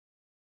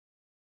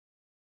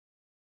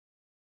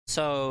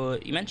So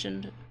you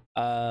mentioned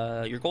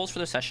your goals for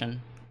the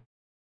session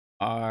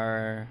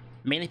are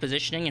mainly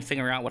positioning and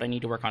figuring out what I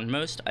need to work on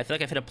most. I feel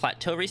like I've hit a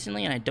plateau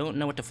recently, and I don't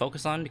know what to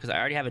focus on because I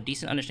already have a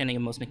decent understanding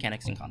of most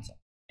mechanics and concepts.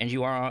 And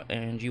you are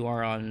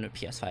on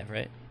PS5,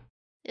 right?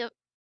 Yep.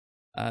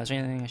 Is there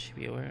anything I should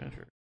be aware of?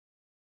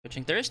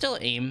 Switching. There is still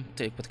aim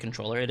with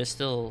controller. It is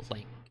still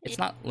like it's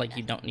not like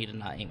you don't need to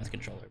not aim with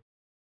controller.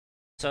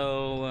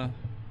 So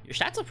your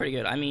stats look pretty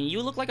good. I mean,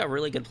 you look like a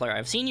really good player.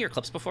 I've seen your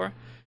clips before,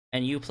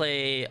 and you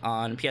play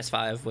on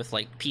PS5 with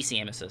like PC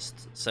aim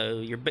assist. So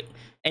you're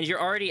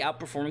already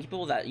outperforming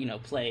people that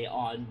play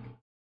on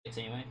Xbox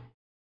anyway.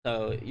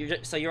 So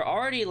you're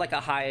already like a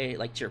high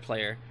tier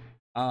player.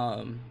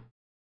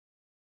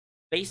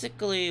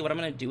 Basically, what I'm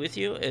gonna do with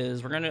you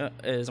is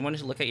I want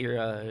to look at your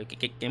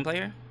gameplay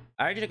here.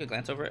 I already took a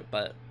glance over it,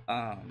 but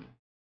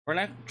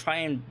we're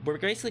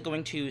basically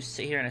going to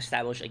sit here and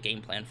establish a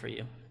game plan for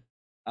you,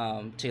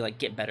 to like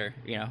get better,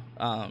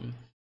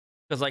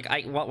 because like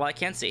while I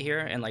can't sit here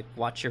and like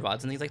watch your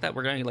VODs and things like that,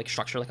 we're gonna like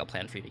structure like a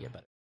plan for you to get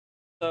better.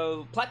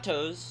 So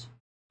plateaus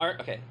are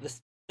okay.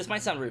 This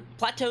might sound rude.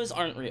 Plateaus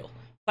aren't real.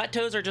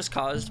 Plateaus are just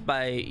caused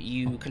by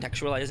you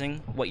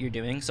contextualizing what you're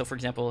doing. So for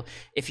example,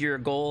 if your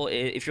goal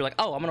is, if you're like,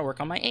 oh, I'm gonna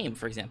work on my aim,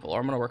 for example, or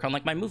I'm gonna work on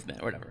like my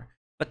movement or whatever,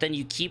 but then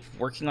you keep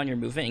working on your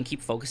movement and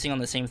keep focusing on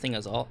the same thing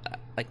as all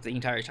like the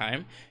entire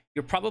time,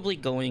 you're probably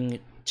going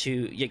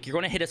to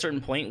hit a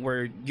certain point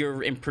where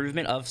your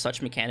improvement of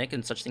such mechanic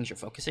and such things you're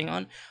focusing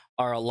on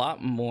are a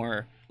lot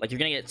more like you're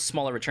gonna get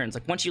smaller returns.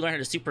 Like once you learn how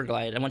to super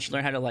glide and once you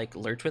learn how to like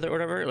lurch with it or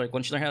whatever, like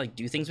once you learn how to like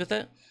do things with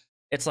it,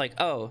 it's like,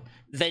 oh,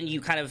 then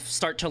you kind of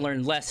start to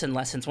learn less and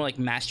less, and it's more like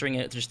mastering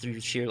it just through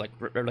sheer like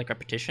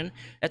repetition.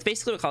 That's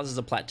basically what causes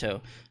a plateau.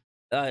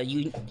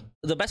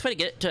 The best way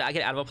to get out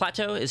of a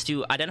plateau is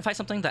to identify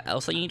something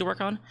else that you need to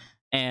work on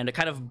and to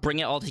kind of bring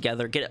it all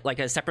together, get like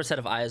a separate set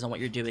of eyes on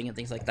what you're doing and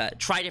things like that.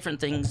 Try different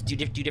things, do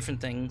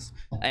different things.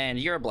 And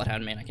you're a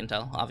bloodhound main, I can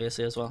tell,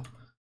 obviously, as well.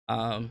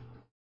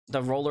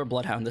 The roller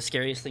bloodhound, the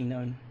scariest thing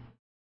known.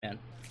 Man,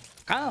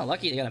 kind of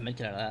lucky to get a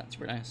medkit out of that. It's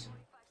pretty nice.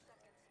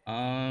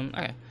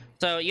 Okay,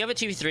 so you have a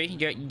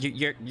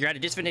 2v3. You're at a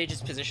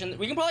disadvantageous position.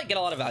 We can probably get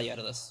a lot of value out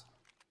of this.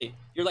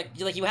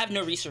 You have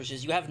no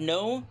resources. You have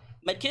no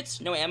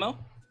medkits, no ammo.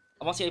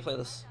 I want to see how you play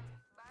this.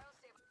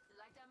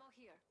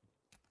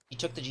 He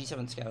took the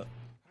G7 scout.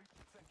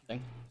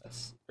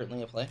 That's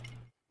certainly a play.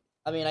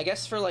 I mean, I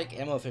guess for like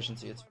ammo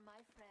efficiency, it's.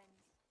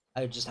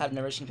 I just have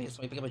never seen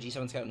somebody pick up a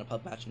G7 scout in a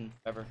pub match in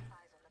forever.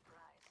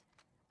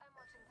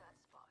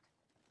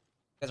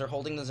 You guys are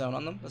holding the zone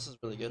on them. This is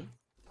really good.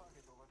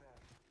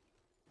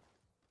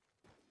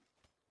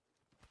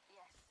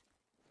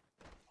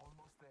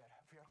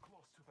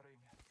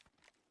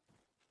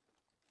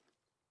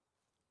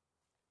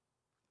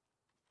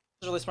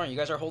 This is really smart. You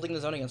guys are holding the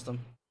zone against them.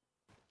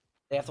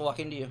 They have to walk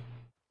into you.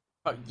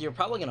 You're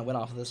probably gonna win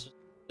off of this,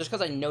 just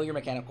because I know your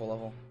mechanical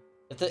level.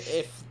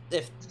 If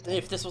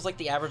this was like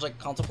the average like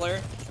console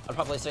player, I'd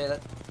probably say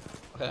that.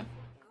 Okay, a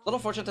little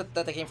unfortunate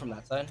that they came from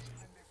that side.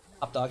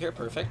 Top dog here,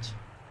 perfect.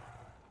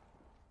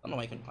 I don't know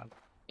why you couldn't climb.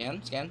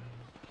 Scan.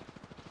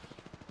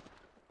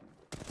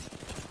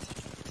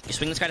 You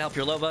swing this guy to help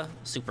your Loba.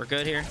 Super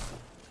good here.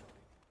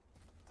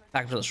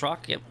 Back for this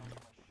rock. Yep.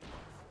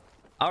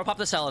 I'll pop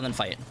the cell and then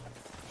fight.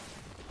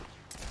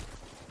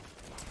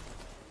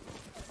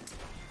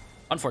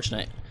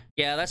 Unfortunate.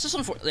 Yeah, that's just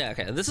unfortunate. Yeah,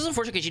 okay. This is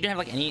unfortunate because you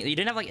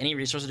didn't have any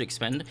resources to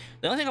expend.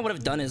 The only thing I would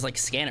have done is like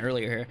scan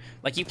earlier here.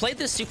 Like you played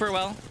this super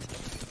well.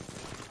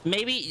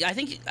 Maybe I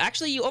think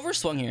actually you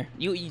overswung here.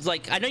 You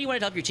like I know you wanted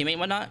to help your teammate and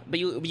whatnot, but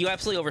you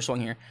absolutely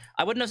overswung here.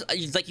 I wouldn't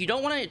have like you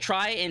don't want to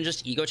try and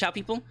just ego chow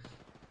people.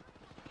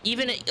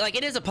 Even like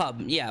it is a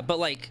pub, yeah, but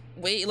like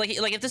wait, like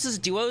if this is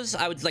duos,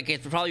 I would like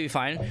it would probably be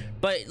fine.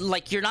 But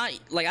like you're not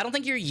like I don't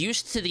think you're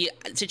used to the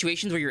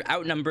situations where you're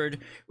outnumbered,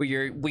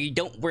 where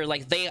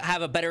like they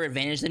have a better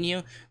advantage than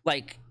you.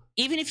 Like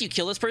even if you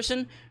kill this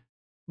person,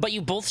 but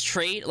you both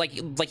trade like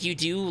you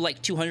do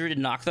like 200 to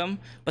knock them,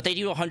 but they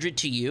do 100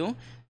 to you.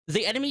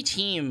 The enemy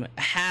team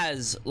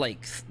has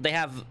like they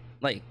have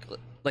like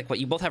what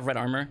you both have red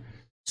armor,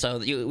 so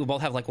you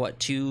both have like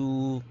what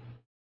two.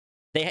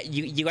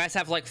 You guys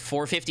have like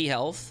 450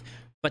 health,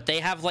 but they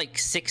have like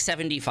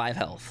 675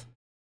 health.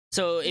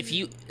 So if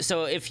you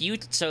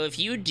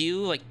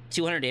do like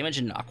 200 damage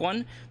and knock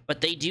one,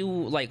 but they do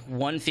like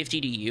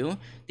 150 to you,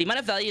 the amount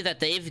of value that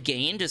they've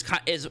gained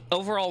is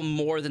overall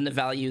more than the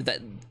value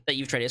that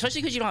you've traded.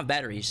 Especially because you don't have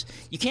batteries.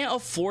 You can't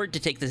afford to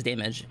take this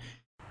damage.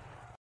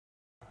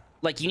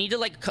 Like you need to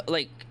like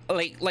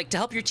to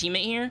help your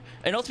teammate here,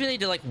 and ultimately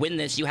to like win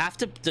this, you have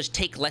to just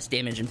take less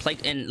damage and play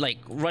and like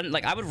run.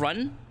 Like I would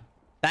run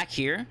back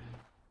here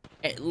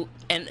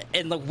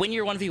and like win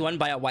your 1v1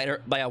 by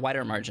a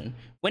wider margin.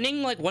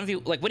 Winning like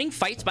winning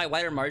fights by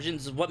wider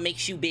margins is what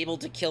makes you be able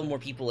to kill more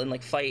people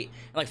and fight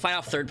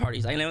off third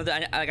parties. I know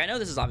that I know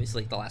this is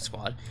obviously like the last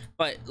squad,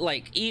 but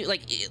like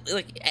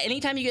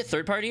anytime you get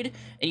third partied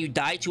and you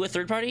die to a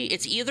third party,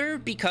 it's either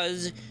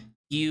because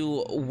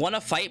you won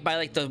a fight by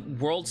like the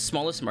world's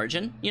smallest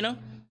margin,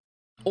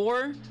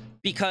 or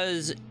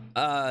because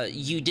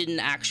you didn't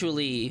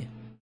actually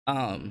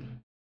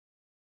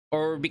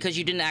or because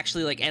you didn't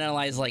actually like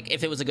analyze like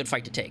if it was a good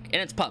fight to take, and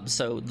it's pubs,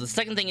 so the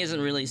second thing isn't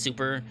really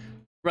super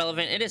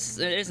relevant. It is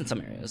in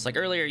some areas. Like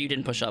earlier you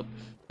didn't push up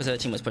because the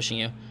team was pushing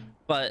you,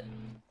 but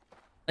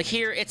like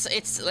here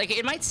it's like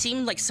it might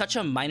seem like such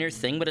a minor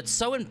thing, but it's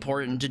so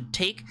important to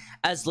take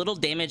as little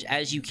damage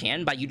as you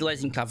can by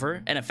utilizing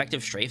cover and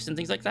effective strafes and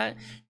things like that,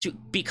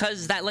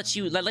 because that lets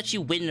you win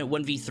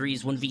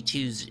 1v3s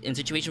 1v2s in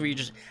situations where you're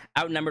just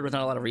outnumbered with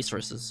not a lot of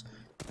resources.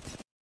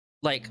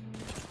 Like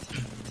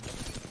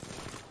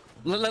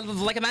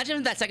imagine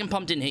if that second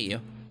pump didn't hit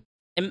you.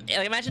 And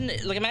like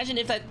imagine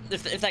if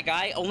that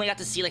guy only got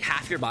to see like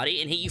half your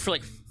body and hit you for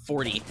like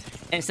 40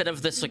 instead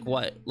of this like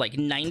what, like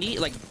 90.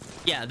 Like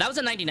yeah, that was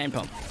a 99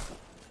 pump.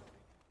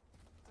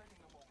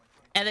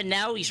 And then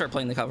now you start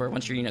playing the cover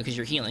once you're, you know, because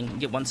you're healing, you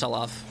get one cell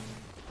off,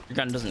 your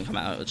gun doesn't come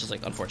out, which is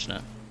like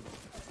unfortunate.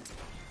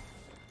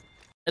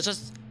 It's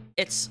just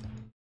it's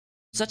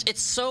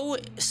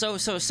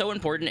so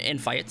important in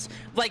fights.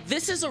 Like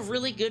this is a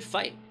really good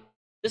fight.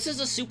 This is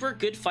a super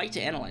good fight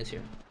to analyze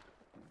here.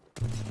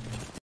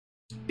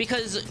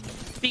 Because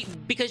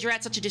you're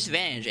at such a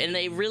disadvantage, and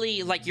they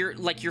really like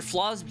your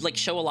flaws like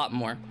show a lot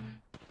more.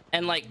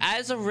 And like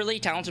as a really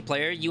talented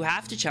player, you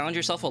have to challenge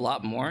yourself a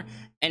lot more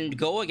and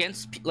go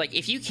against, like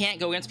if you can't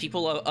go against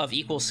people of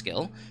equal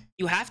skill,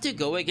 you have to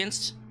go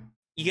against,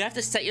 you have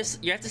to set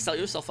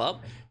yourself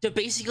up to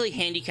basically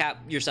handicap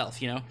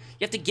yourself, you know?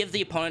 You have to give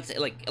the opponent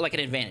like an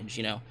advantage,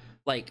 you know?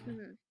 Like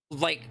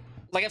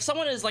like if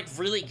someone is like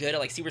really good at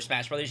like Super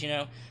Smash Brothers, you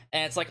know,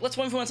 and it's like let's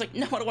 1v1, it's like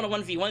no, I don't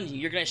want to 1v1 you,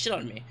 you're gonna shit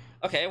on me.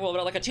 Okay, well,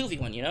 but like a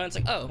 2v1, you know, and it's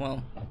like, oh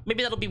well,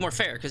 maybe that'll be more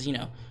fair because, you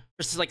know,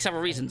 there's like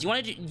several reasons you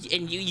want to do,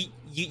 and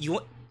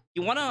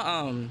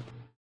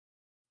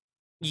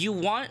you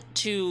want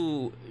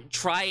to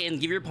try and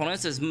give your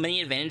opponents as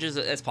many advantages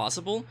as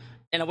possible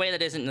in a way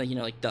that isn't, you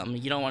know, like dumb.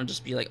 You don't want to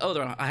just be like, oh,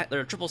 they're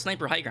a triple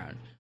sniper high ground,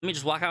 let me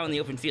just walk out in the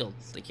open field,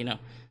 like, you know,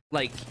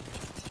 like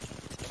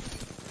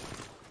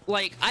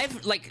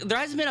there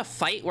hasn't been a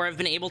fight where I've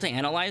been able to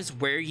analyze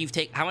where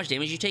how much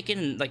damage you've taken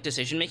and like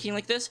decision making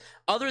like this,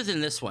 other than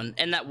this one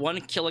and that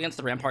one kill against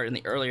the Rampart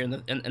earlier in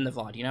the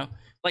VOD, you know?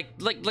 Like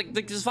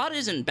this VOD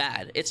isn't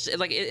bad. It's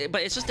like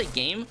but it's just a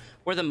game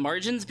where the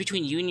margins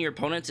between you and your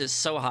opponents is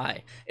so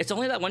high. It's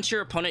only that once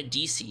your opponent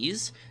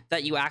DCs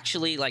that you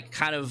actually like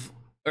kind of,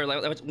 or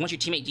like once your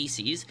teammate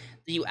DCs,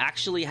 that you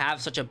actually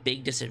have such a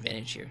big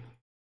disadvantage here.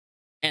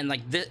 And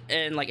like this,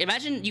 and like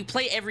imagine you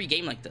play every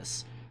game like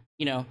this.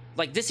 You know,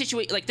 like this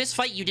situation, like this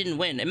fight you didn't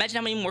win. Imagine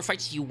how many more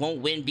fights you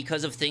won't win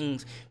because of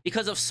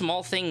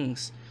small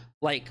things,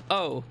 like,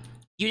 oh,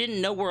 you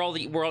didn't know where all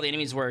the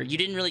enemies were. You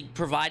didn't really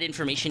provide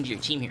information to your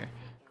team here,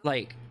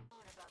 like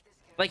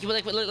you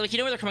know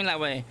where they're coming that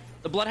way.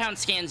 The Bloodhound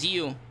scans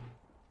you.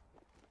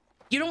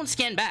 You don't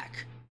scan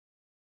back.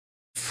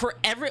 For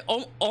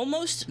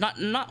almost not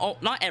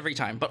every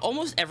time, but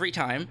almost every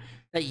time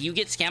that you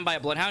get scanned by a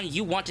Bloodhound,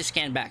 you want to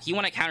scan back. You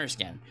want to counter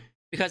scan,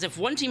 because if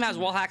one team has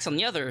wall hacks on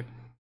the other,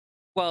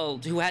 well,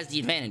 who has the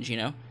advantage, you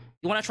know?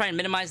 You want to try and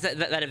minimize that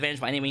advantage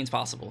by any means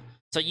possible.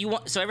 So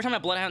every time a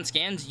Bloodhound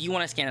scans, you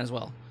want to scan as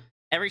well.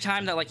 Every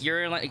time that like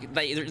you're in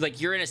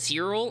you're in a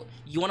seer ult,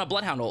 you want a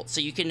Bloodhound ult, so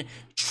you can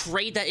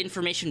trade that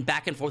information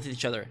back and forth with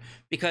each other.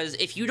 Because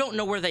if you don't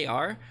know where they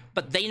are,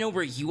 but they know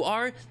where you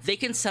are, they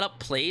can set up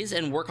plays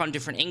and work on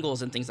different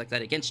angles and things like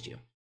that against you.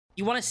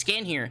 You want to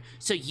scan here,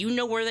 so you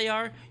know where they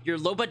are. Your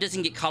Loba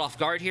doesn't get caught off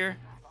guard here.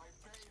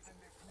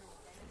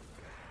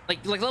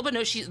 Like Loba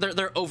knows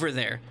they're over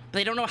there, but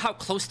they don't know how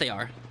close they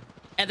are,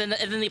 and then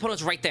the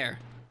opponent's right there.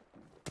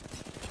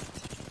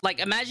 Like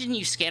imagine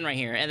you scan right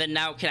here, and then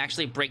now can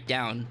actually break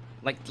down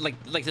like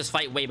this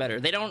fight way better.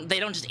 They don't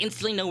just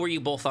instantly know where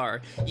you both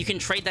are. You can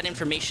trade that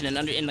information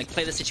and like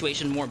play the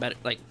situation more better,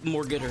 like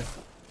more gooder.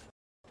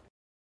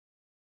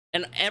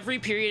 And every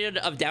period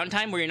of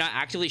downtime where you're not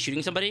actively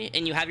shooting somebody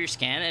and you have your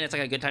scan and it's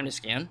like a good time to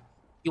scan,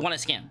 you want to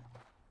scan.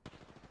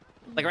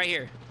 Like right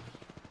here.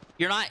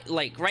 You're not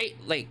like right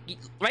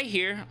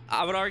here,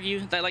 I would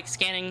argue that like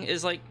scanning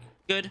is like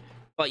good,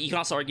 but you can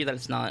also argue that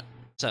it's not.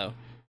 So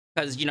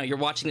because, you know, you're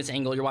watching this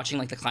angle, you're watching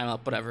like the climb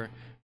up, whatever.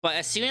 But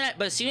as soon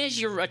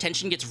as your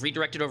attention gets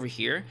redirected over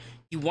here,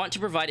 you want to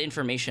provide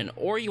information,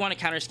 or you want to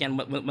counter scan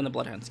when the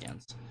Bloodhound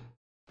scans.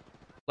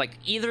 Like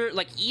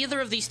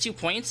either of these 2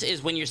 points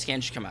is when your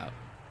scan should come out.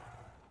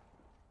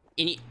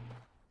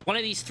 One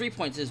of these 3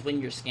 points is when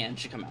your scan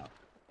should come out.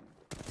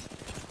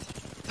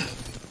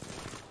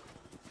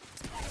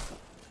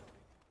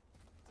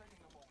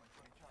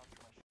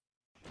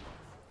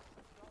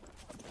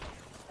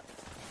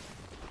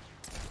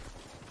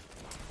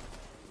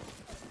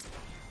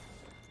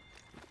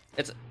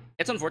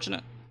 It's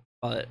unfortunate,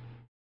 but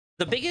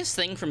the biggest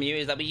thing from you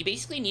is that you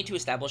basically need to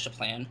establish a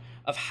plan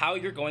of how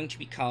you're going to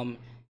become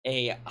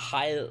a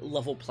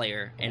high-level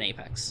player in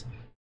Apex.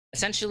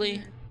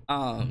 Essentially,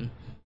 the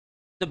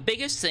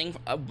biggest thing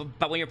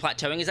about when you're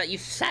plateauing is that you've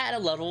set a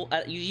level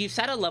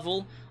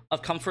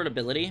of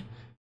comfortability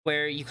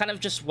where you kind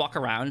of just walk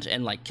around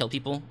and like kill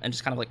people and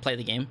just kind of like play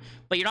the game,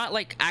 but you're not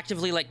like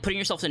actively like putting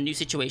yourself in new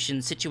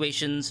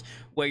situations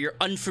where you're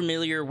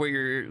unfamiliar, where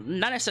you're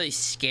not necessarily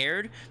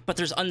scared, but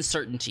there's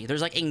uncertainty,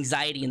 there's like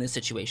anxiety in these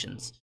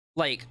situations.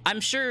 Like I'm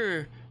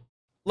sure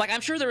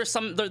there was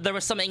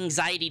some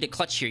anxiety to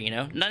clutch here, you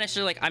know, not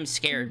necessarily like I'm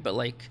scared, but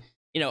like,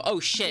 you know,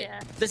 oh shit, Yeah.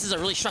 this is a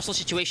really stressful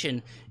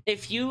situation.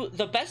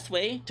 The best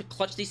way to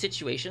clutch these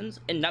situations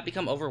and not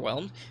become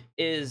overwhelmed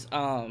is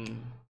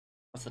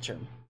what's the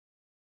term?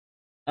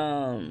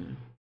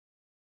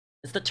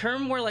 It's the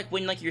term where like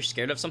when like you're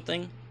scared of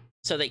something,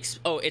 so they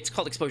it's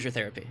called exposure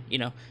therapy, you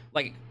know,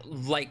 like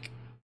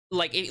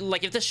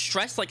if the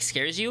stress like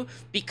scares you,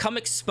 become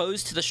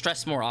exposed to the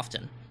stress more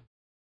often.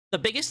 The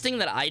biggest thing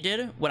that I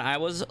did when I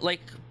was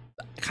like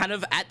kind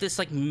of at this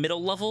like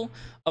middle level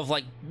of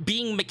like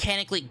being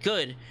mechanically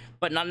good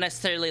but not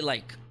necessarily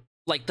like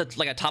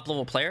a top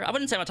level player. I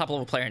wouldn't say I'm a top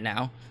level player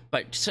now,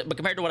 but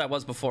compared to what I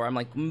was before, I'm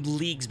like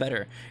leagues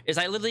better. Is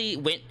I literally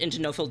went into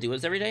no fill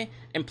duos every day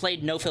and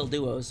played no fill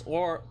duos,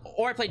 or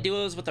I played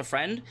duos with a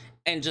friend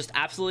and just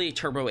absolutely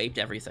turbo aped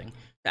everything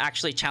to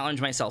actually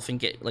challenge myself and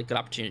get like good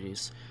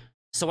opportunities.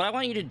 So what I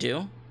want you to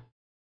do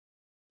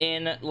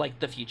in like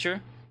the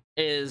future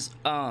is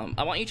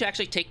I want you to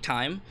actually take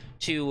time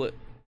to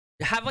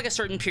have like a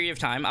certain period of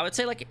time. I would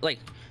say like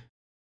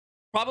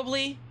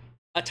probably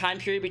a time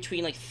period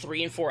between like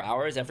 3 and 4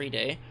 hours every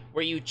day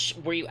where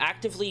you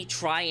actively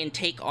try and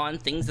take on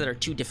things that are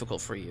too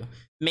difficult for you.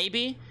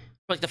 Maybe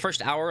for like the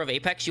first hour of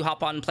Apex, you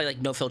hop on and play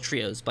like no fill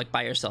trios like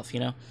by yourself, you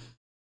know.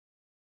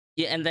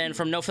 Yeah, and then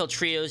from no fill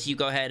trios, you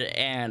go ahead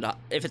and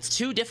if it's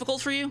too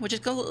difficult for you, which is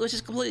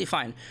completely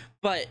fine.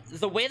 But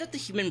the way that the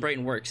human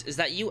brain works is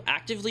that you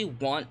actively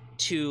want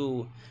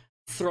to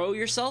throw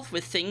yourself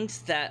with things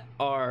that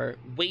are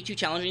way too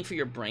challenging for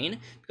your brain,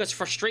 because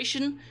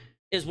frustration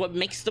is what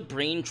makes the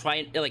brain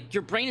try, like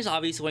your brain is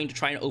obviously going to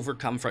try and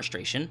overcome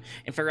frustration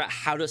and figure out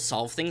how to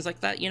solve things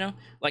like that, you know,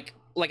 like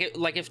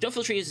if no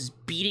fill trios is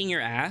beating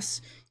your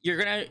ass, you're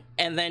gonna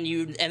and then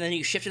you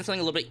shift into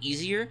something a little bit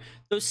easier.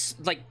 Those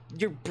like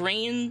your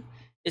brain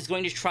is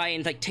going to try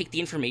and like take the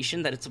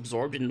information that it's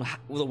absorbed in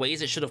the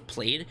ways it should have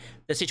played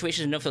the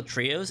situation in no fill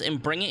trios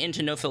and bring it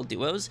into no fill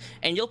duos,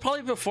 and you'll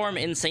probably perform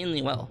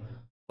insanely well.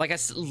 Like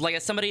as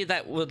somebody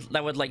that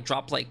would like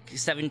drop like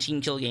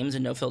 17 kill games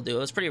in no fill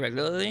duos pretty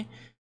regularly,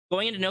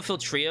 going into no fill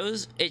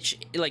trios, it's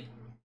like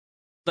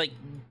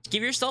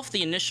give yourself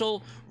the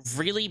initial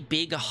really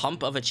big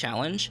hump of a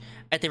challenge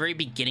at the very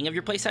beginning of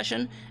your play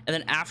session, and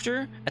then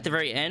after, at the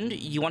very end,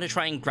 you want to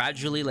try and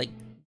gradually like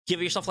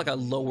give yourself like a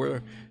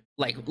lower,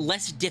 like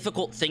less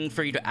difficult thing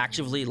for you to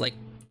actively like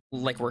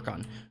work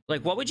on.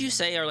 Like what would you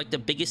say are like the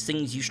biggest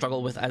things you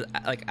struggle with as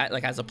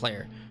as a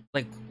player?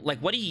 Like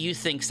what do you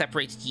think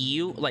separates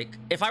you, like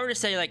if I were to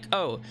say like,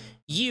 oh,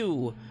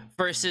 you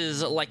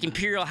versus like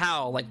Imperial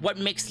Howl, like what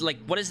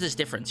is this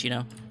difference, you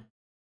know?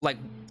 Like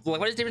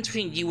what is the difference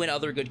between you and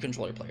other good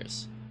controller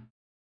players?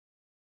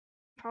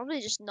 Probably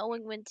just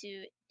knowing when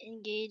to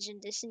engage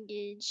and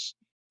disengage.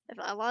 If,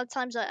 a lot of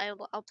times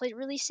I'll play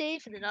really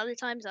safe, and then other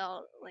times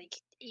I'll like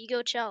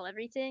ego chow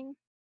everything.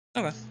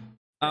 Okay.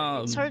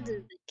 But it's hard to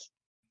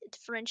like,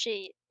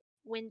 differentiate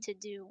when to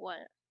do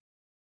what.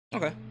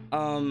 Okay.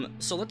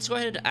 So let's go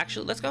ahead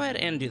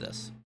and do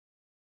this.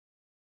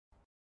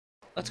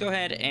 Let's go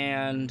ahead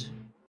and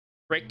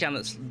break down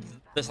this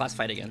last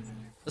fight again.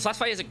 This last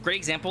fight is a great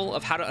example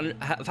of how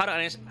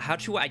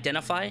to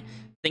identify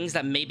things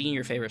that may be in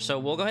your favor. So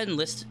we'll go ahead and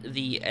list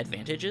the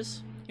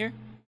advantages here.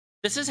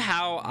 This is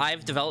how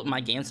I've developed my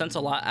game sense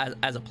a lot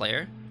as a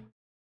player.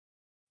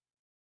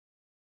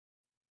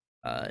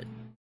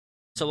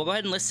 So we'll go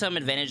ahead and list some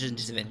advantages and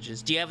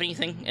disadvantages. Do you have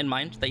anything in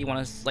mind that you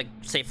want to like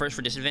say first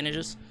for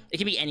disadvantages? It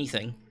can be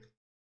anything.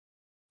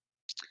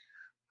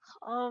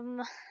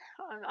 Um,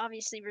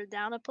 obviously we're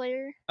down a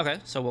player. Okay,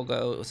 so we'll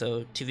go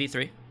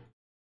 2v3.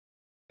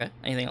 Okay,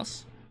 anything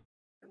else?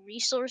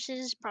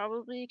 Resources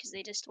probably because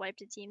they just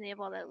wiped a team. They have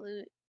all that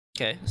loot.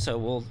 Okay, so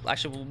we'll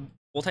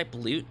type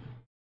loot,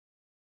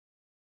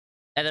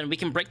 and then we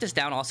can break this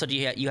down. Also,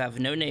 you have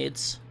no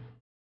nades.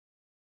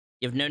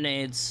 You have no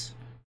nades,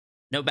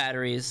 no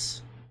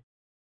batteries.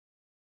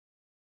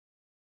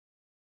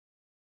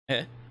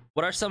 Okay,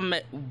 what are some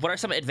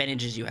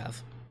advantages you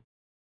have?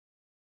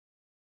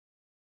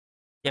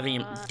 Do you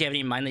have any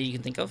in mind that you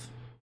can think of?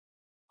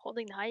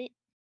 Holding the height.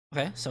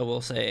 Okay, so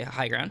we'll say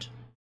high ground.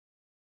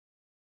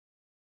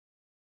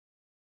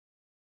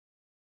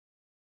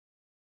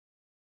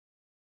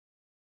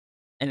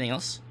 Anything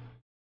else?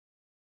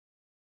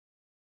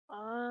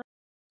 I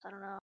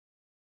don't know.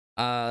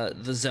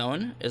 The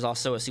zone is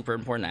also a super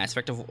important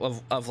aspect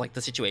of like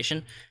the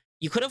situation.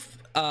 You could have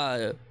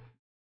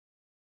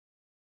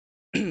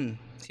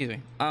excuse me.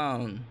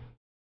 I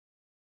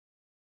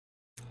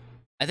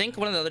think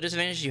one of the other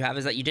disadvantages you have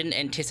is that you didn't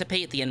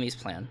anticipate the enemy's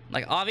plan.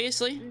 Like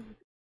obviously.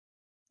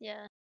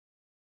 Yeah.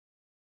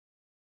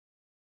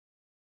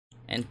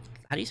 And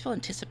how do you spell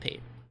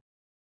anticipate?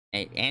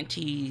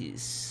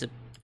 Anticipate.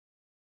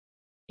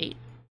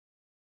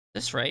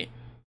 This right?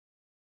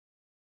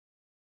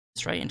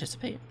 That's right.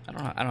 Anticipate. I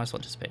don't know how to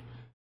anticipate.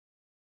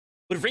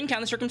 Would ring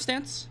count the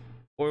circumstance?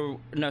 Or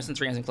no,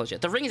 since ring hasn't closed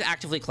yet. The ring is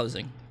actively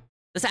closing.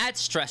 This adds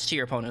stress to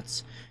your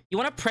opponents. You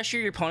want to pressure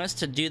your opponents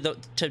to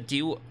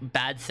do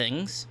bad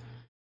things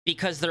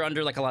because they're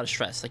under like a lot of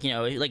stress. Like, you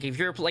know, like if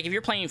you're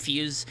playing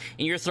Fuse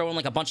and you're throwing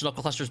like a bunch of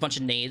knuckle clusters, bunch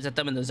of nades at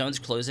them and the zone's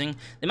closing,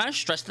 the amount of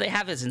stress that they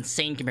have is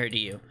insane compared to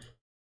you.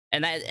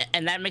 And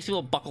that makes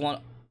people buckle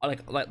on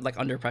like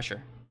under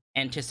pressure.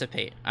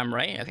 Anticipate. I'm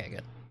right? Okay,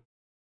 good.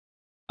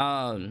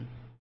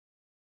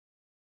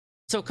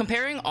 So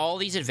comparing all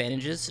these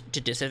advantages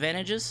to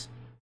disadvantages,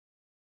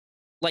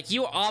 like,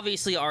 you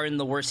obviously are in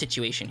the worst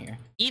situation here.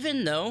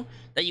 Even though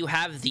that you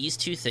have these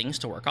two things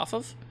to work off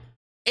of,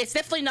 it's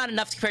definitely not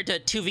enough compared to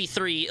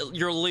 2v3,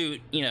 your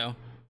loot, you know.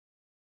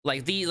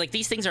 Like,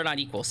 these things are not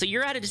equal. So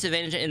you're at a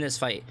disadvantage in this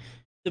fight.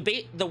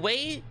 The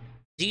way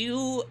do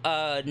you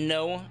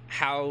know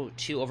how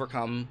to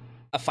overcome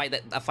a fight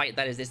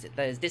that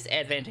is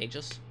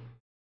disadvantageous?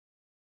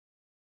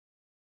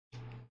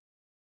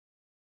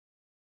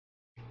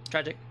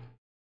 Tragic.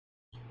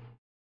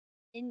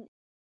 In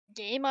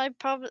game, I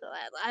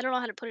don't know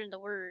how to put it into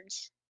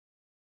words.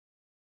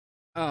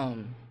 Do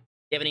you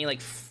have any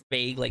like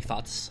vague like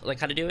thoughts like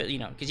how to do it? You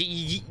know, because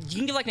you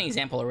can give like an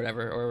example or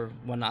whatever or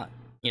whatnot.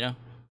 You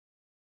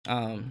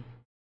know,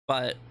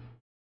 but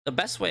the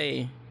best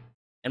way,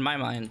 in my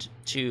mind,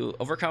 to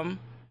overcome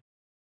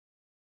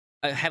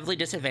a heavily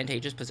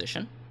disadvantageous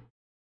position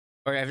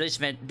or a heavily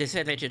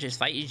disadvantageous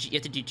fight, you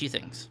have to do two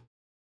things.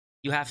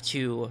 You have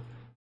to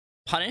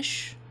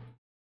punish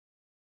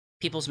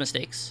people's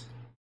mistakes,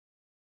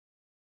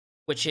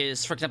 which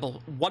is, for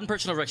example, one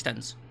person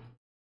overextends.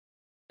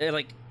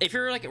 Like, if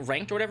you're like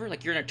ranked or whatever,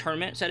 like you're in a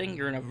tournament setting,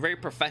 you're in a very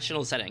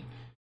professional setting,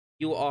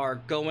 you are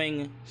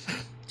going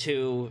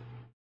to,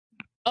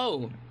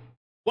 oh,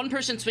 one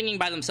person swinging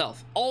by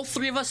themselves, all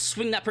three of us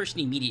swing that person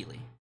immediately,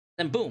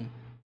 then boom,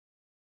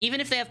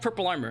 even if they have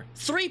purple armor,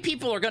 3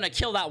 people are gonna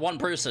kill that one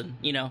person,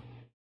 you know.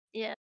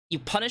 Yeah. You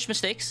punish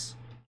mistakes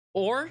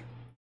or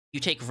you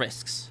take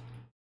risks.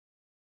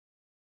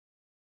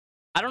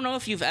 I don't know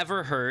if you've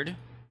ever heard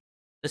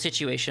the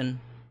situation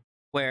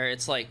where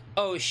it's like,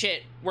 oh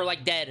shit, we're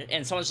like dead,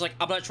 and someone's like,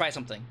 I'm gonna try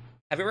something.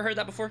 Have you ever heard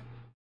that before?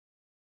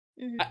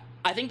 Mm-hmm.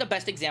 I think the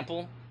best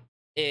example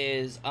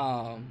is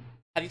have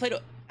you played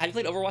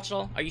Overwatch at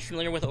all? Are you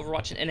familiar with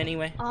Overwatch in any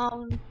way?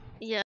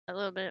 Yeah, a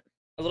little bit.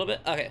 A little bit?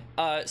 Okay.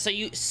 So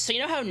you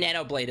know how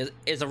Nano Blade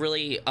is a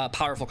really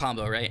powerful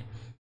combo, right?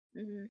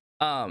 Mm-hmm.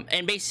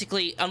 And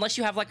basically, unless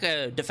you have like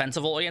a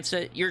defensive ult against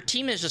it, your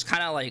team is just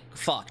kind of like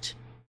fucked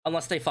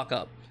unless they fuck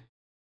up.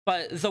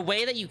 But the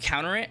way that you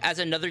counter it as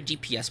another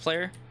DPS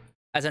player,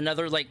 as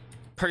another like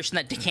person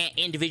that can't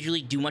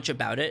individually do much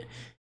about it,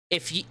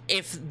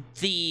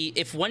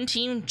 if one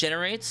team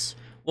generates,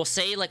 we'll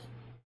say like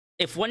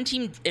if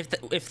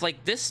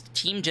like this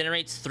team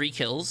generates 3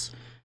 kills,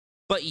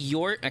 but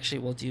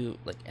we'll do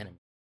like enemy.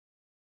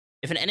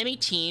 If an enemy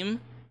team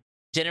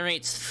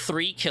generates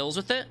 3 kills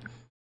with it,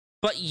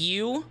 but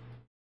you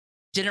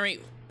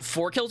generate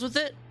 4 kills with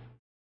it,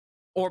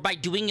 or by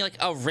doing like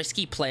a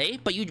risky play,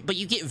 but you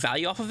get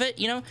value off of it,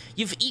 you know,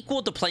 you've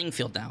equaled the playing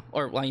field now.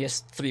 Or, well, I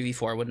guess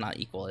 3v4 would not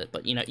equal it,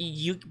 but you know,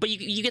 you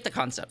get the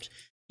concept.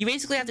 You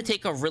basically have to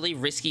take a really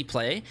risky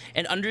play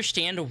and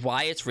understand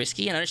why it's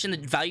risky and understand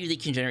the value that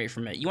you can generate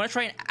from it. You want to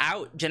try and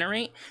out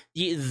generate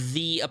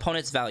the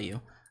opponent's value.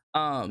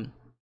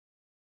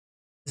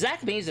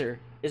 Zach Mazer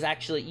is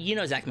actually, you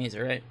know Zach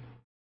Mazer, right?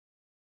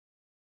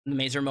 The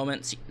Mazer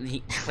moment,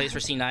 he plays for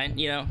C9,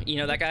 you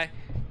know that guy?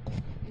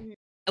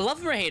 I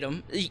love him or hate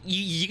him.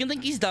 You can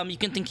think he's dumb, you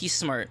can think he's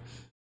smart.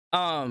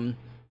 There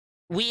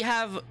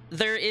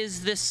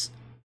is this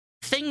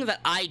thing that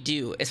I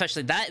do,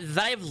 especially that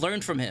I've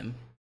learned from him,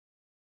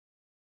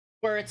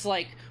 where it's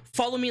like,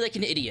 follow me like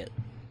an idiot.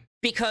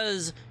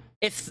 Because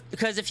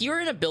if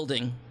you're in a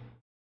building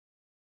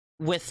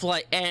with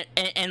like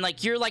and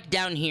like you're like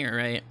down here,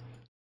 right?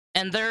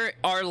 And there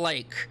are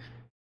like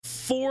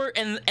 4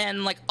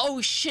 and like, oh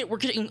shit, we're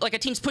getting like a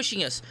team's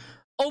pushing us.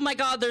 Oh my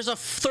god, there's a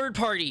third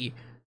party.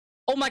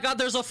 Oh my god,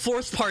 there's a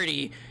 4th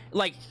party.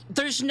 Like,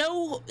 there's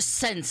no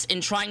sense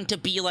in trying to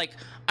be like,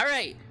 all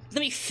right,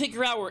 let me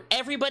figure out where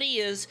everybody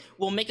is,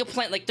 we'll make a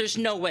plan. Like, there's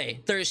no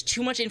way. There's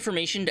too much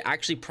information to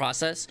actually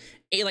process,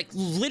 like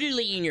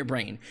literally in your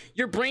brain.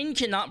 Your brain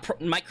cannot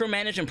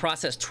micromanage and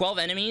process 12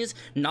 enemies,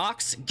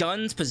 knocks,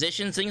 guns,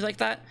 positions, things like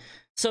that.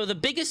 So the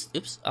biggest,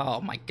 oops, oh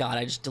my god,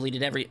 I just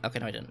deleted okay,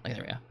 no I didn't. Okay,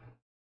 there we go.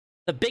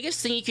 The biggest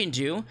thing you can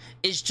do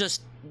is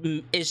just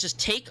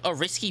take a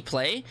risky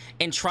play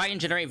and try and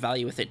generate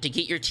value with it to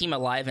get your team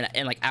alive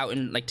and like out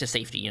and like to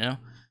safety, you know.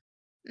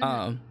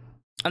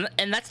 Mm-hmm.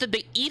 And that's the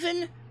big,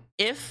 even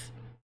if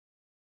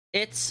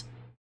it's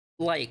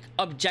like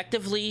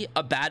objectively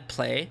a bad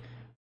play,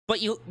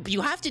 but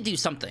you have to do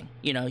something,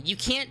 you know. You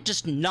can't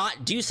just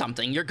not do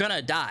something, you're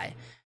gonna die.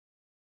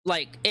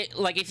 Like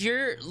if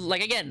you're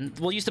like, again,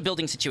 we'll use the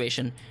building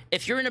situation.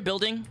 If you're in a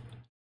building,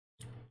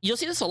 you'll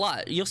see this a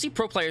lot. You'll see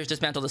pro players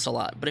dismantle this a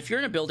lot. But if you're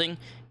in a building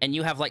and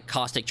you have like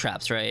caustic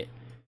traps, right?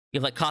 You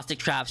have like caustic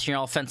traps, and you're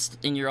all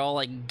fenced, and you're all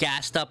like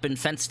gassed up and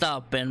fenced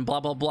up and blah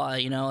blah blah,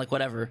 you know, like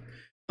whatever.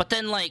 But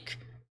then like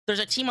there's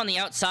a team on the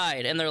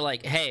outside and they're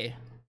like, hey,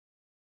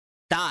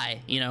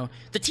 die, you know.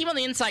 The team on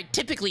the inside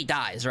typically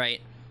dies,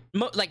 right?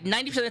 Like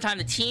 90% of the time,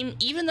 the team,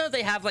 even though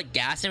they have like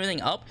gas and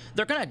everything up,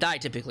 they're gonna die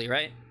typically,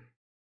 right?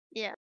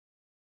 Yeah.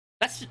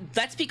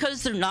 That's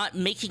because they're not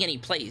making any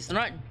plays. They're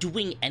not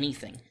doing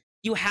anything.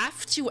 You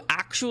have to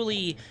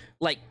actually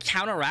like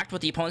counteract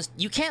what the opponents.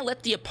 You can't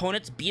let the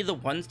opponents be the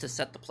ones to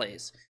set the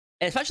plays.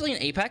 And especially in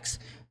Apex,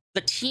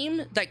 the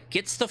team that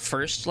gets the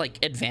first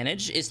like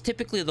advantage is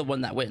typically the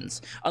one that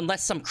wins,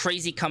 unless some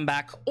crazy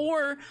comeback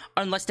or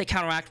unless they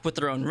counteract with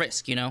their own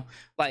risk, you know.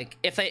 Like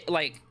if they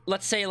like,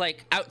 let's say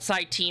like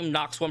outside team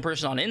knocks one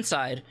person on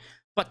inside,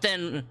 but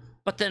then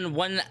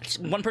one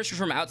person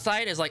from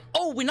outside is like,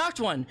 oh, we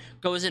knocked one,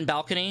 goes in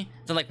balcony,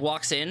 then like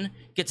walks in,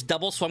 gets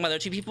double swung by the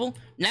other two people,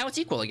 now it's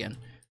equal again.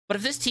 But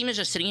if this team is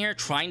just sitting here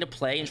trying to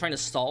play and trying to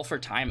stall for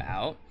time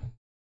out,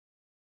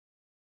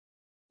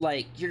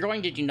 like, you're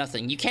going to do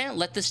nothing. You can't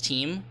let this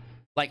team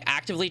like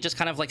actively just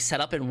kind of like set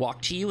up and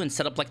walk to you and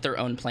set up like their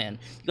own plan.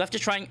 You have to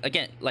try,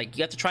 again, like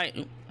you have to try,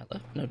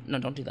 no,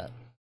 don't do that.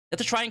 You have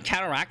to try and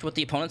counteract what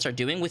the opponents are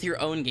doing with your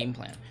own game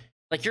plan.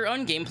 Like, your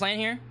own game plan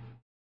here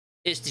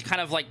is to kind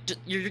of like,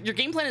 your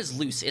game plan is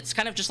loose. It's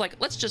kind of just like,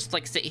 let's just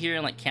like sit here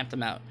and like camp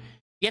them out.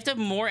 You have to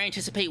more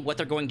anticipate what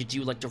they're going to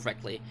do like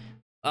directly.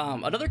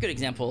 Another good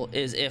example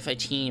is if a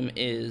team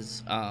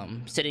is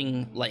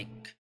sitting like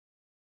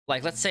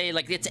let's say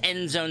like it's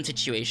end zone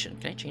situation.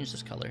 Can I change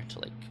this color to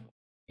like,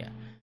 yeah.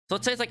 So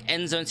let's say it's like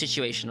end zone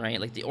situation, right?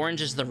 Like the orange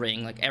is the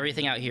ring, like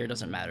everything out here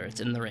doesn't matter. It's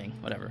in the ring,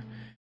 whatever.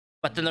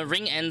 But then the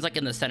ring ends like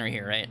in the center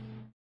here, right?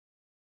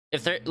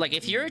 If they're like,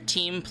 if you're a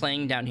team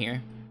playing down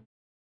here,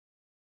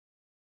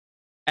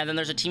 and then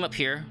there's a team up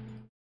here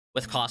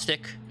with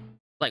caustic,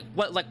 like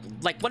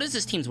what is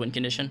this team's win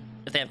condition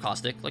if they have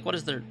caustic? Like, what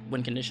is their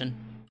win condition?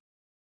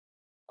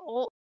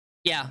 Oh.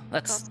 Yeah,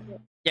 that's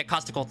yeah,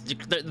 caustical.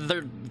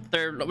 Their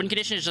win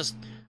condition is just,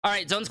 all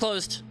right, zone's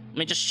closed. Let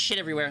me just shit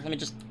everywhere. Let me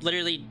just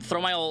literally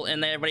throw my ult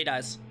and then everybody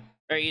dies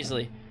very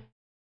easily.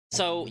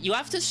 So you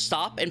have to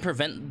stop and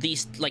prevent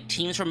these like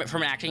teams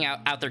from acting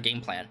out their game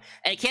plan.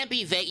 And it can't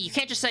be vague. You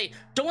can't just say,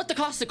 don't let the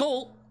caustic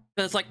ult.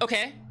 Because it's like,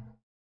 okay,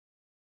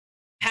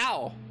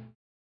 how?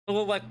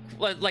 Well, like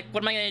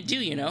what am I gonna do?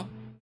 You know,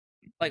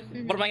 like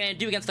what am I gonna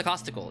do against the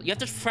caustic ult? You have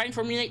to try and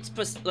formulate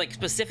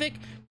specific,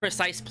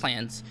 precise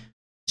plans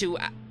to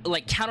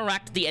like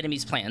counteract the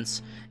enemy's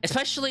plans.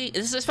 Especially,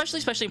 this is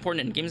especially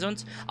important in game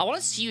zones. I want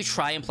to see you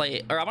try and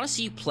play, or I want to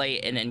see you play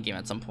an end game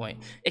at some point.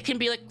 It can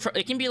be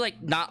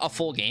like not a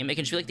full game. It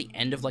can just be like the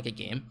end of like a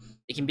game.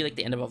 It can be like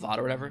the end of a VOD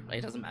or whatever. Like,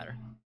 it doesn't matter.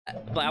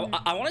 But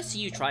I want to see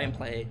you try and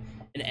play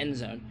an end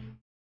zone.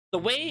 The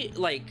way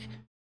like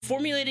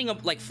formulating a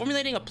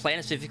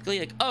plan specifically,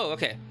 like, oh,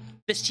 okay,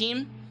 this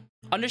team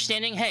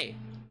understanding, hey,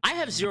 I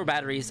have 0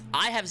 batteries,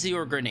 I have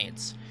 0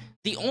 grenades.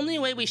 The only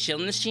way we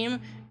shield in this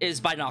team is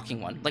by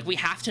knocking one. Like, we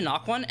have to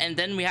knock one, and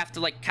then we have to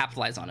like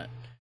capitalize on it.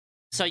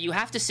 So you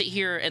have to sit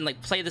here and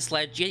like play this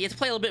ledge. You have to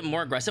play a little bit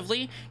more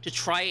aggressively to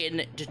try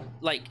and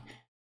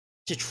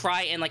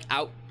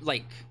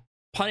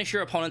punish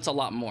your opponents a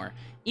lot more.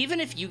 Even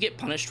if you get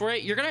punished for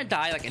it, you're gonna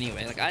die like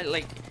anyway.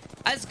 Like,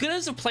 as good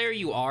as a player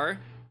you are,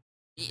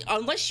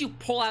 unless you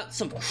pull out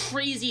some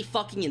crazy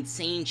fucking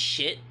insane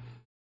shit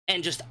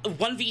and just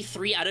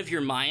 1v3 out of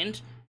your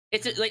mind,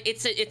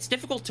 it's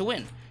difficult to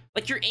win.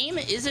 Like, your aim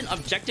isn't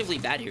objectively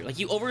bad here. Like,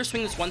 you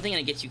overswing this one thing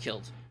and it gets you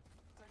killed.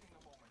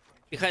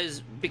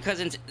 Because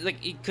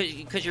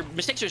your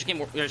mistakes are just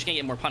gonna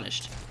get more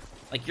punished.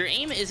 Like, your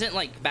aim isn't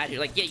like bad here.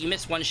 Like, yeah, you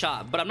missed one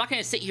shot, but I'm not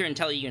gonna sit here and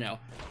tell you, you know,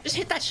 just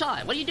hit that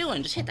shot. What are you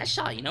doing? Just hit that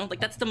shot, you know? Like,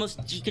 that's the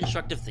most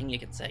deconstructive thing you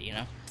could say, you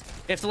know?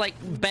 You have to like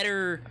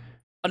better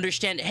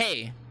understand,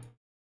 hey,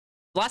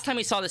 the last time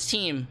we saw this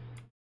team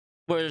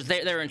was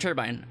they were in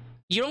Turbine.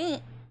 You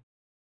don't,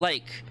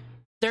 like,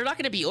 they're not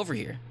gonna be over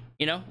here.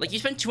 You know, like, you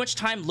spend too much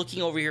time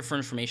looking over here for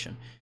information.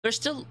 There's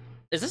still,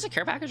 is this a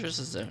care package or is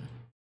this a zone?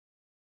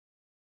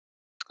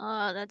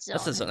 That's zone.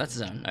 That's the zone. That's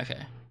the zone. Okay.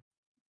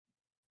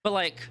 But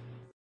like,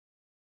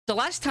 the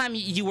last time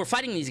you were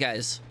fighting these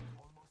guys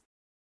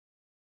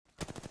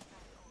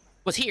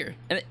was here,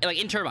 and like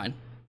in Turbine,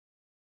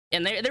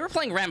 and they were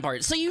playing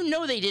Rampart, so you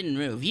know they didn't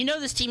move. You know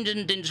this team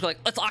didn't just go like,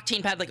 let's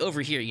octane pad like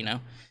over here. You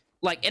know,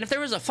 like, and if there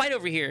was a fight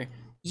over here,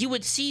 you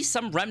would see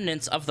some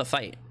remnants of the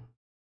fight.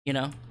 You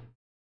know.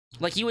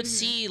 Like, you would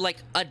see, like,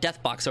 a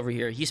death box over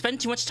here. You spend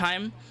too much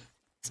time,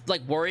 like,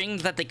 worrying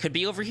that they could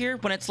be over here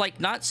when it's, like,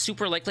 not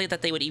super likely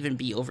that they would even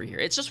be over here.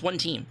 It's just one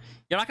team.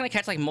 You're not gonna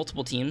catch, like,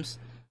 multiple teams.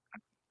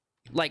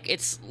 Like,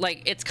 it's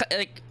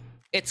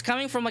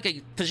coming from, like,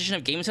 a position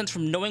of game sense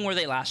from knowing where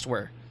they last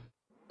were.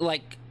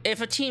 Like,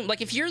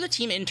 if you're the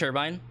team in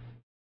Turbine,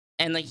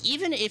 and, like,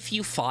 even if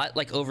you fought,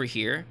 like, over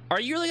here,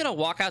 are you really gonna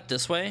walk out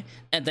this way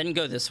and then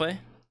go this way?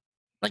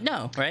 Like,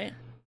 no, right?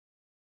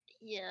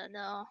 Yeah,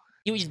 no.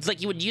 You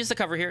would use the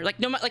cover here, like,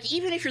 no matter, like,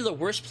 even if you're the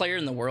worst player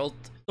in the world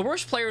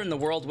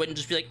wouldn't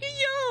just be like,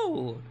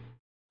 yo,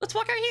 let's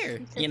walk out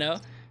here, you know?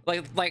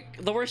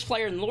 Like the worst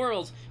player in the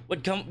world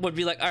would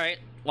be like, all right,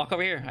 walk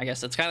over here. I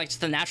guess it's kind of like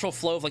just the natural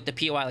flow of like the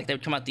POI. Like they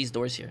would come out these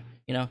doors here.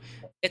 You know,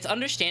 it's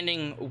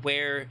understanding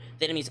where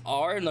the enemies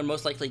are and their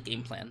most likely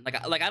game plan.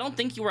 Like I don't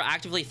think you were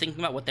actively thinking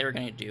about what they were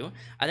gonna do.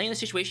 I think in the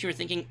situation you were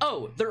thinking,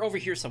 oh, they're over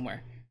here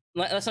somewhere.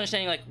 That's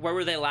understanding like where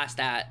were they last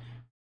at,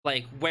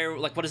 like where,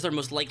 like what is their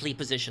most likely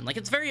position. Like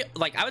it's very,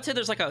 like I would say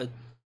there's like a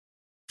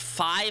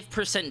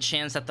 5%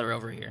 chance that they're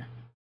over here.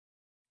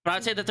 But I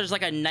would say that there's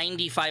like a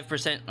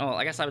 95%, oh,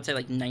 I guess I would say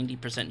like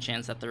 90%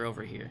 chance that they're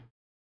over here.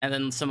 And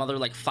then some other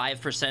like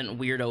 5%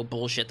 weirdo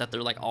bullshit that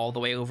they're like all the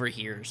way over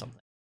here or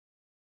something.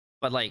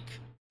 But like,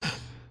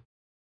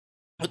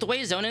 with the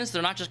way zone is,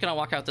 they're not just gonna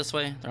walk out this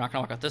way. They're not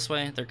gonna walk out this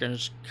way. They're gonna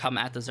just come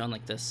at the zone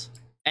like this.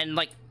 And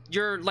like,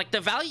 like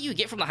the value you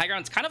get from the high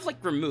ground is kind of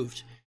like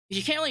removed.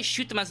 You can't really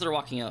shoot them as they're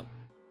walking up.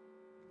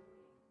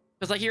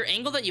 Because like your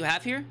angle that you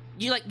have here,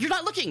 you're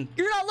not looking.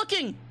 You're not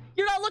looking.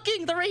 You're not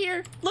looking. They're right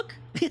here. Look.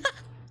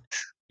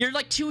 You're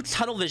like too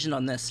tunnel vision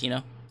on this, you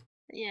know?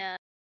 Yeah.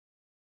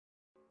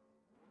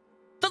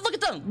 But look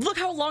at them. Look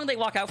how long they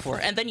walk out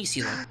for, and then you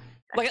see them.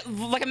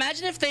 Like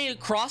imagine if they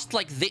crossed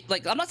like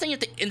I'm not saying you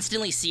have to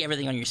instantly see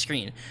everything on your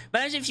screen. But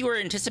imagine if you were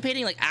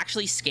anticipating like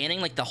actually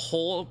scanning like the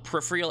whole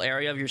peripheral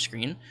area of your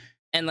screen,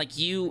 and like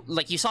you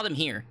saw them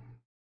here,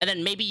 and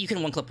then maybe you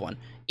can one clip one.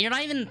 You're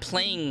not even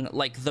playing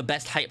like the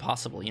best height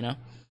possible, you know?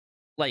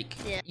 Like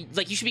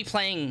like you should be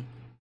playing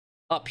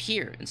up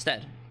here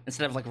instead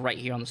of like right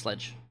here on the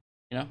sledge.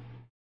 You know?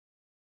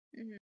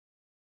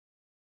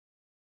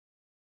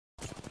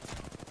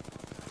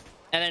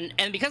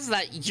 And because of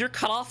that, you're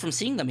cut off from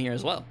seeing them here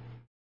as well.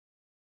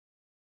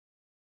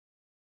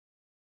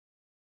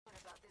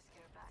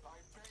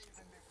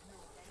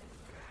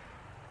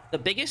 The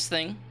biggest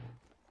thing,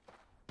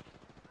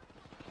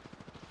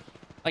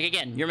 like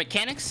again, your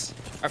mechanics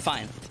are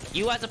fine.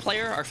 You as a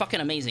player are fucking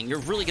amazing. You're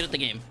really good at the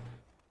game.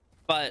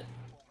 But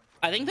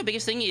I think the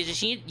biggest thing is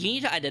just you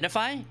need to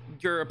identify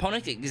your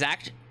opponent's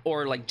exact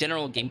or like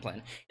general game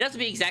plan. It has to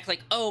be exact,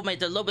 like, oh,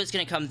 the Loba's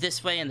gonna come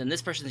this way, and then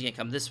this person's gonna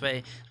come this way,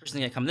 this person's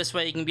gonna come this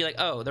way. You can be like,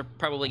 oh, they're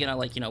probably gonna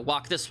like, you know,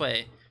 walk this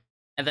way,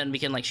 and then we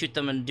can like shoot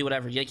them and do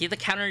whatever. Like, you have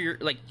to counter your,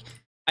 like,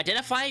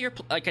 identify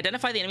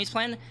the enemy's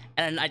plan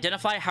and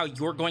identify how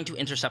you're going to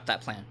intercept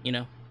that plan, you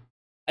know?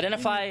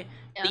 Identify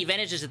the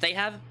advantages that they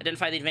have,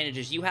 identify the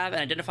advantages you have,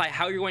 and identify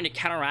how you're going to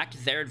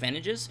counteract their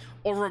advantages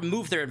or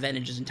remove their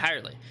advantages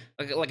entirely.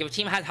 Like if a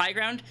team has high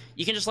ground,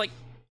 you can just like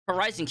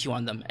Horizon Q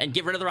on them and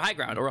get rid of their high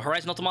ground, or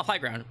Horizon Ultimate off high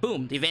ground.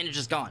 Boom, the advantage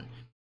is gone.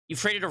 You've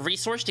traded a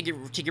resource to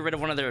get rid of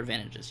one of their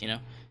advantages, you know?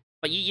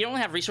 But you don't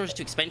have resources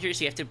to expend here,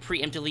 so you have to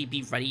preemptively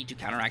be ready to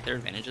counteract their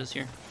advantages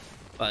here.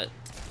 But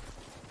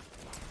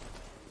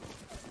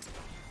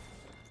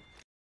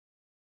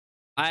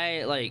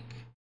I like,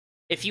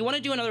 if you want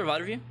to do another VOD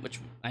review, which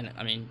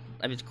I mean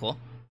it's cool.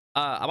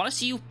 I want to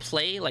see you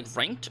play like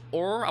ranked,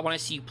 or I want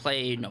to see you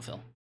play no fill.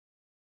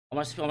 I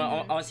want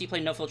to see you play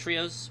no fill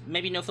trios,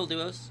 maybe no fill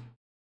duos.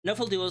 No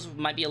fill duos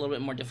might be a little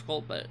bit more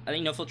difficult, but I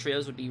think no fill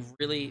trios would be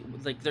really,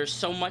 like, there's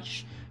so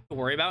much to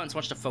worry about and so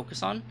much to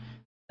focus on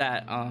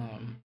that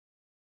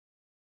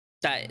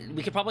that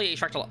we could probably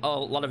extract a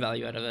lot of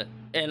value out of it.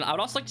 And I would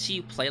also like to see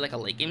you play like a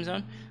late game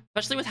zone,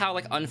 especially with how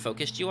like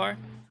unfocused you are.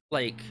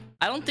 Like,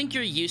 I don't think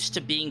you're used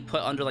to being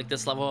put under like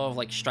this level of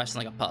like stress in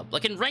like a pub.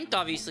 Like in ranked,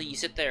 obviously you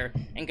sit there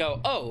and go,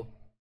 oh,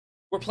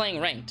 we're playing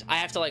ranked, I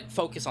have to like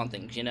focus on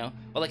things, you know?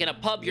 But like in a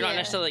pub, you're not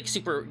necessarily like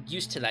super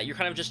used to that. You're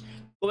kind of just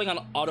going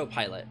on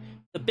autopilot.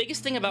 The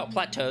biggest thing about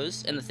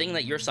plateaus, and the thing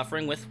that you're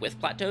suffering with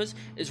plateaus,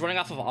 is running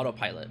off of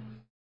autopilot.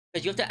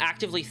 Because you have to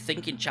actively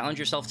think and challenge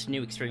yourself to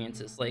new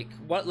experiences. Like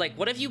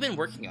what have you been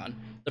working on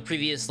the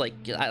previous like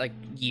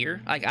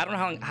year? Like I don't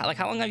know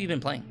how long have you been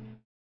playing?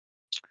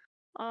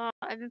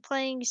 I've been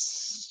playing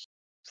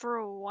for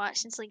a while,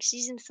 since like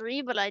season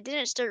 3, but I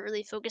didn't start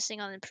really focusing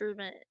on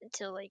improvement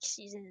until like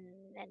season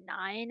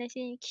 9, I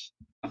think.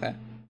 Okay.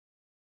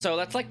 So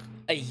that's like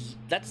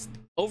that's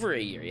over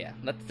a year, yeah.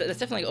 That's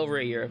definitely over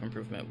a year of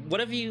improvement. What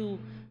have you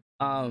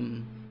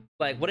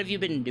what have you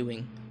been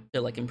doing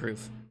to like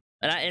improve?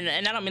 And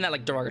I don't mean that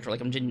like derogatory,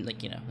 like I'm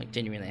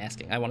genuinely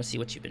asking. I want to see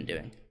what you've been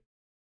doing.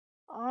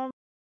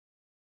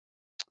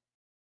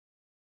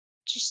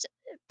 Just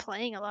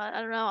playing a lot.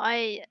 I don't know.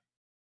 I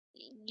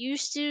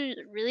used to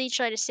really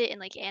try to sit and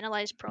like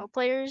analyze pro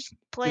players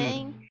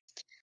playing,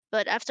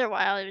 but after a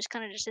while it was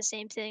kind of just the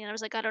same thing, and I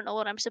was like, I don't know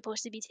what I'm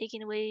supposed to be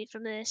taking away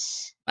from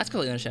this. That's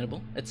completely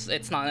understandable.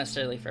 It's not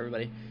necessarily for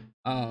everybody.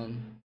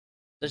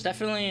 There's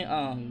definitely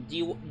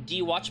do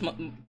you watch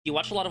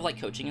a lot of like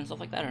coaching and stuff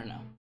like that, or no?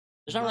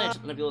 There's not really a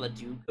ton of people that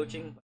do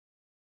coaching.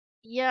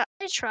 Yeah,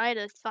 I try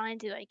to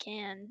find who I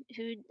can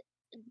who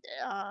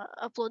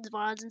uploads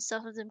VODs and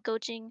stuff of them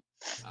coaching.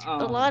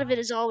 But a lot of it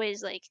is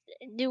always like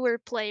newer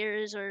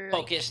players or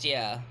focused, like,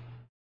 yeah.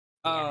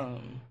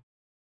 Don't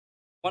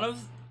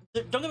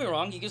get me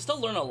wrong, you can still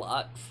learn a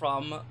lot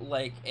from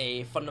like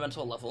a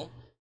fundamental level.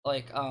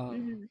 Like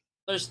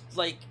there's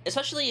like,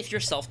 especially if you're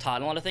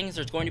self-taught in a lot of things,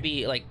 there's going to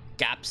be like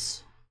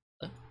gaps.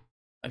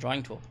 A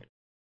drawing tool.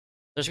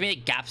 there's gonna be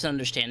like, gaps in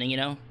understanding, you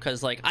know,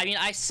 because like I mean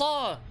I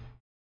saw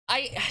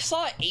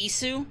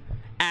Asu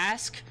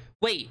ask,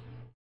 wait,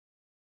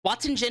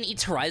 Watson Gen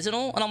eats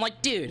horizontal, and I'm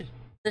like, dude,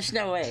 there's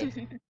no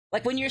way.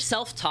 Like when you're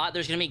self-taught,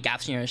 there's gonna be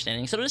gaps in your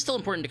understanding, so it is still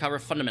important to cover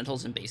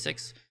fundamentals and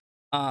basics.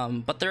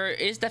 But there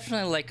is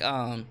definitely like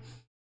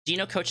do you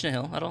know Coach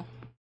Nahil at all?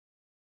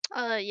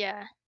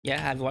 Yeah. Yeah,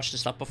 have you watched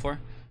his stuff before?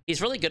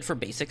 He's really good for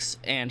basics,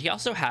 and he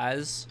also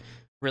has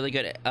really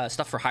good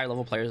stuff for higher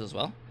level players as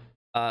well.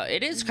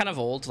 It is kind of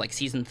old, like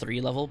season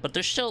 3 level, but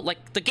there's still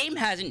like the game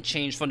hasn't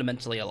changed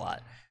fundamentally a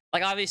lot.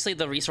 Like obviously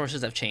the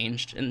resources have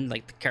changed and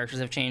like the characters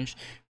have changed,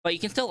 but you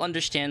can still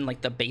understand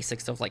like the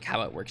basics of like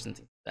how it works and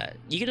things like that.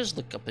 You can just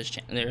look up his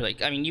channel. They're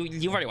like, I mean,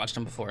 you've already watched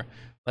him before,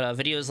 but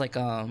videos like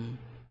where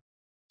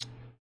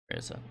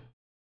is it?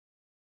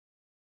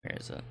 Where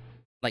is it?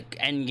 Like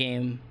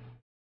endgame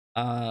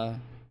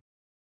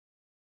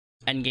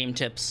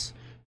tips,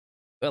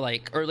 or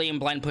like early and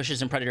blind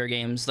pushes in Predator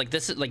games. Like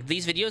this, like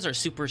these videos are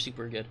super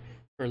good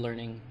for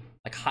learning,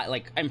 like high,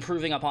 like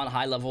improving upon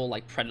high level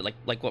like Predator,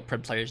 like what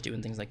Pred players do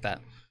and things like that.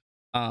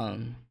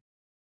 And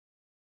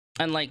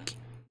like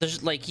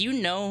there's like, you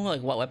know,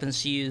 like what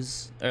weapons to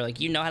use, or like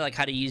you know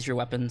how to use your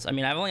weapons. I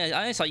mean, I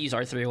only saw you use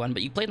R301,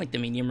 but you played like the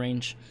medium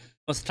range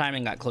most of the time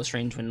and got close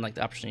range when like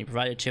the opportunity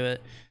provided to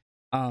it.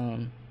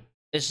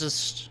 It's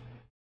just,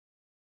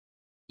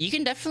 you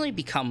can definitely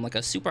become like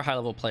a super high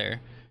level player,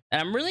 and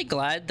I'm really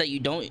glad that you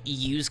don't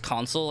use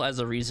console as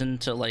a reason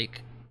to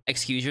like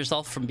excuse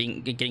yourself from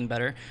getting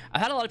better.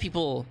 I've had a lot of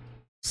people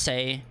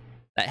say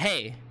that,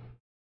 hey,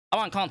 I'm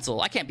on console,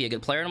 I can't be a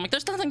good player, and I'm like,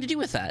 there's nothing to do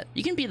with that.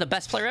 You can be the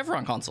best player ever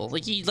on console.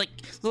 Like you like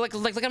look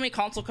how many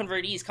console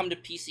convertees come to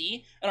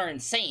PC and are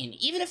insane,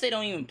 even if they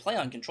don't even play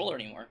on controller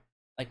anymore.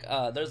 Like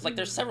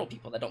there's several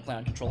people that don't play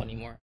on controller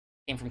anymore,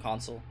 came from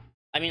console.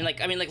 I mean like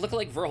look at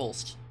like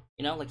Verhulst.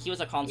 You know, like he was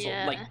a console,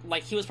 Yeah.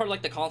 like he was part of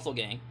like the console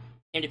gang,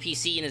 came to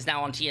PC and is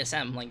now on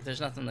TSM. Like there's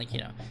nothing, like, you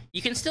know,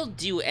 you can still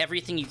do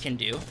everything you can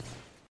do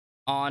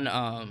on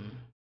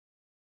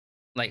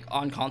like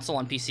on console,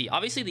 on PC.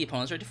 Obviously the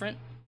opponents are different.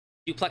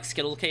 Duplex,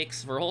 Skittle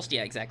Cakes, Verhulst,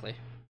 yeah, exactly.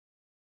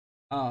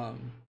 I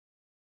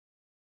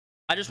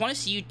just want to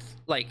see you,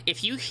 like,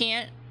 if you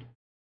can't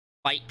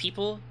fight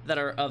people that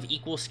are of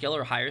equal skill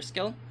or higher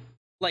skill,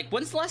 like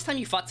when's the last time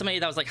you fought somebody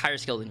that was like higher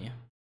skill than you?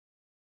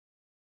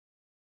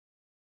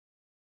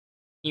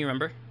 You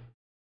remember?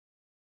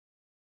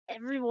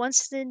 Every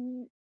once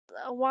in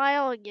a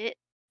while, I get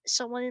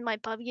someone in my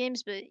pub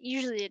games, but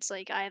usually it's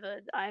like I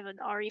have an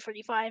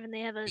RE45 and they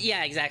have a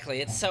Yeah,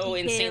 exactly. It's so DK or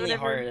insanely whatever.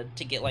 hard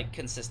to get like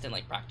consistent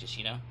like practice,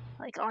 you know?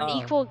 Like on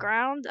Um, equal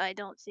ground, I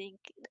don't think,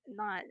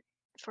 not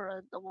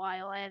for a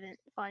while. I haven't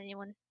found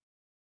anyone.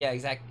 yeah,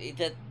 exactly.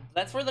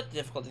 That's where the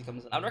difficulty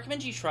comes in. I'd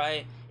recommend you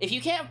try, if you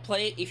can't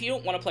play, if you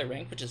don't want to play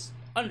ranked, which is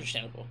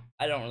understandable.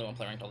 I don't really want to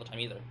play ranked all the time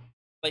either.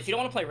 But if you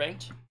don't want to play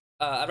ranked,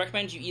 I'd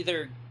recommend you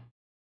either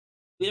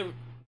play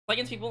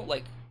against people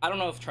like, I don't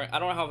know if I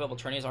don't know how available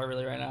tourneys are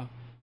really right now.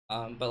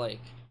 But like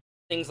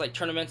things like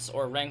tournaments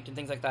or ranked and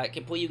things like that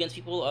can put you against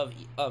people of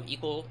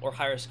equal or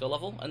higher skill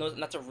level, and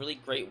that's a really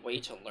great way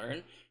to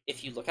learn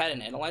if you look at it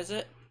and analyze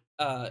it.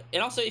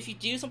 And also, if you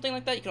do something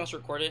like that, you can also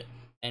record it,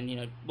 and you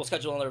know, we'll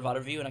schedule another VOD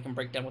review, and I can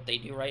break down what they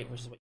do right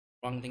versus what you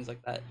do wrong, things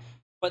like that.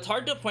 But it's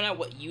hard to point out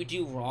what you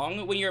do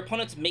wrong when your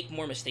opponents make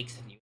more mistakes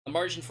than you. The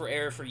margin for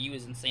error for you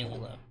is insanely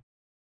low.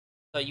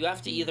 So you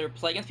have to either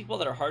play against people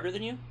that are harder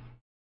than you,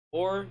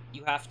 or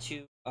you have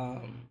to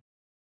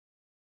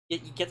you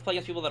get to play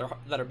against people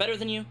that are better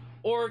than you,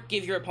 or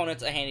give your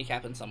opponents a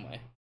handicap in some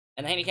way.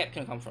 And a handicap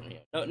can come from, you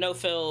know, no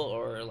fill,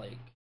 or like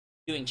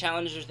doing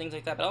challenges or things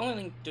like that. But I don't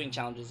think doing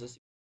challenges is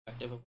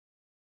effective.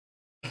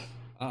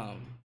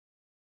 Um,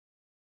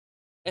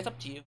 it's up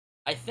to you.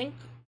 I think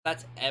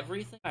that's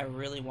everything I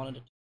really wanted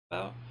to talk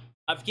about.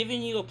 I've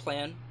given you a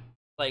plan.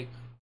 Like,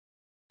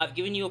 I've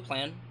given you a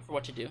plan for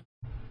what to do.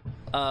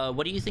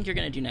 What do you think you're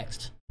gonna do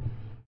next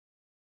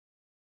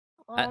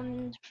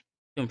Um,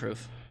 to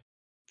improve?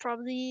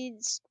 Probably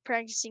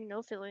practicing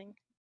no filling.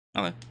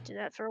 Okay, Do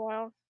that for a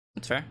while.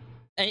 that's fair.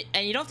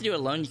 And you don't have to do it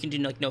alone. You can do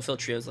like no fill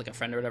trios, like a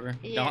friend or whatever.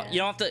 Yeah. You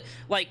don't have to,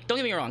 like, don't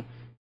get me wrong.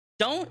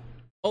 Don't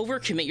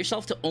overcommit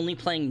yourself to only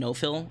playing no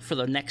fill for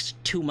the next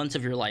 2 months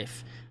of your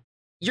life.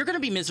 You're gonna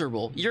be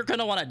miserable. You're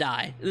gonna want to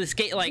die. This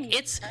game, like,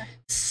 it's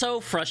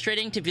so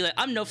frustrating to be like,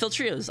 I'm no fill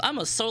trios, I'm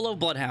a solo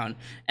bloodhound,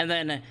 and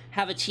then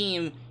have a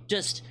team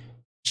just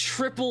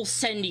triple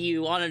send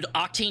you on an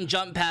octane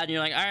jump pad, and you're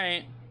like, all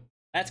right,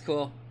 that's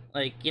cool.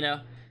 Like, you know,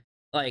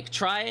 like,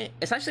 try,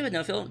 especially with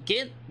no fill,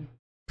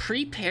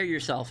 prepare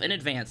yourself in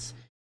advance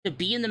to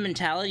be in the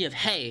mentality of,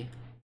 hey,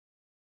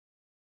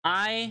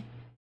 I'm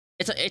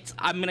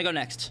gonna go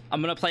next.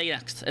 I'm gonna play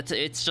next.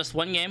 It's just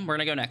one game. We're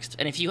gonna go next.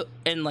 And if you,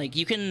 and like,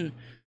 you can,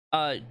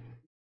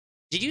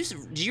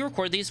 did you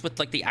record these with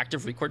like the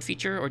active record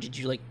feature, or did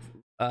you like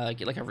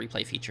get like a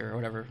replay feature or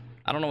whatever?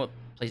 I don't know what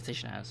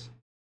PlayStation has.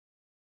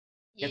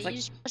 Yeah, It's you like,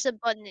 just press a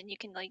button and you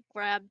can like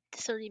grab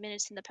 30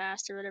 minutes in the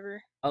past or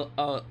whatever.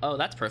 oh,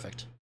 that's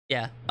perfect.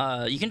 Yeah.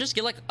 You can just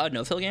get like a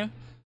no fill game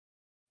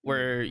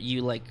where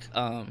you like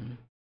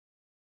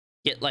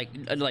get like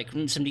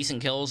some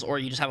decent kills, or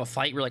you just have a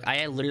fight where like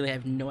I literally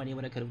have no idea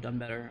what I could have done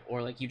better,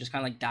 or like you just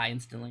kind of like die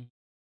instantly.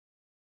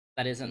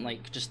 That isn't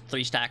like just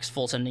 3 stacks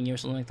full sending you or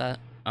something like that.